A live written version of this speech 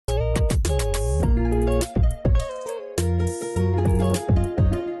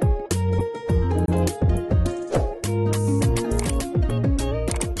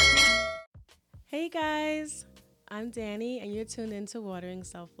I'm Danny, and you're tuned into Watering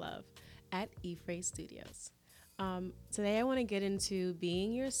Self Love at eFrey Studios. Today, I want to get into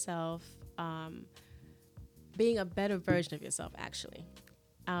being yourself, being a better version of yourself, actually.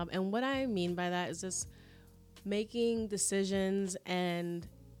 And what I mean by that is just making decisions and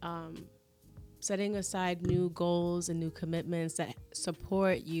setting aside new goals and new commitments that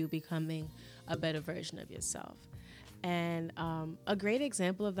support you becoming a better version of yourself. And a great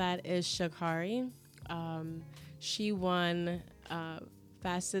example of that is Shakari. She won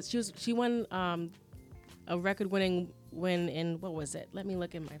fastest. She won a record-winning win in what was it? Let me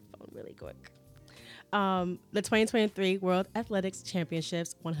look at my phone really quick. The 2023 World Athletics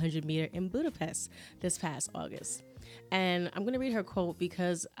Championships 100 meter in Budapest this past August. And I'm going to read her quote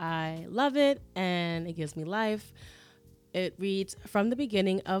because I love it and it gives me life. It reads, "From the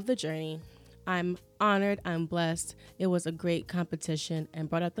beginning of the journey, I'm honored, I'm blessed. It was a great competition and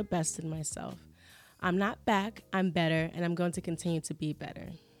brought out the best in myself. I'm not back, I'm better, and I'm going to continue to be better."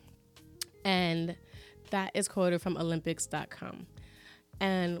 And that is quoted from Olympics.com.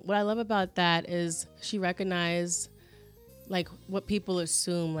 And what I love about that is she recognized like what people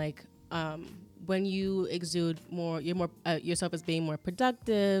assume, like when you exude more, you're more yourself as being more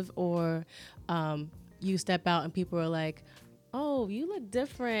productive, or you step out and people are like, "Oh, you look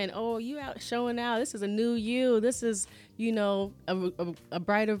different. Oh, you out showing out. This is a new you. This is, a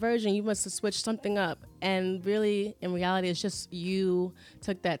brighter version. You must have switched something up." And really, in reality, it's just you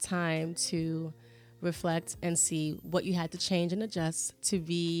took that time to reflect and see what you had to change and adjust to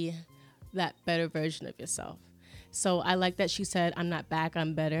be that better version of yourself. So I like that she said, "I'm not back,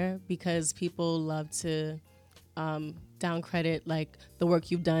 I'm better," because people love to down credit like the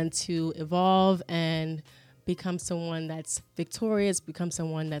work you've done to evolve and become someone that's victorious, become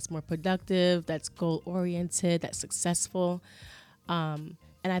someone that's more productive, that's goal oriented, that's successful. And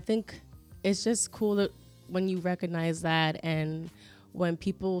I think it's just cool that when you recognize that, and when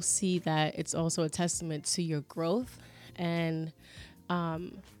people see that, it's also a testament to your growth. And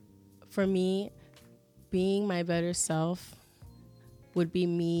for me, being my better self would be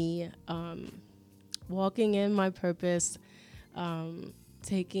me walking in my purpose,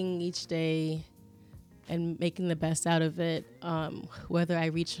 taking each day and making the best out of it, whether I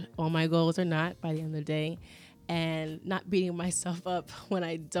reach all my goals or not by the end of the day, and not beating myself up when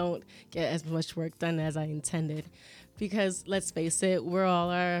I don't get as much work done as I intended. Because let's face it, we're all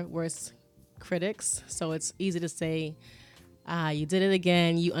our worst critics, so it's easy to say, you did it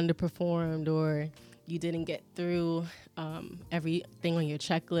again, you underperformed, or you didn't get through everything on your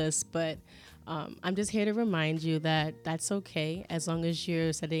checklist. But I'm just here to remind you that that's okay, as long as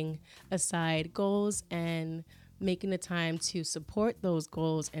you're setting aside goals and making the time to support those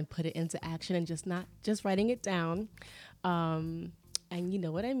goals and put it into action, and just not just writing it down. And you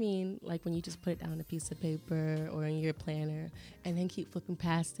know what I mean? Like when you just put it down on a piece of paper or in your planner and then keep flipping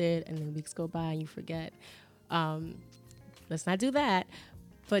past it, and then weeks go by and you forget. Let's not do that,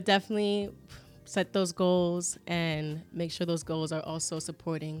 but definitely set those goals and make sure those goals are also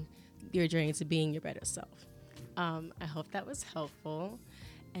supporting your journey to being your better self. I hope that was helpful.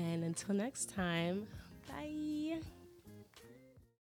 And until next time, bye.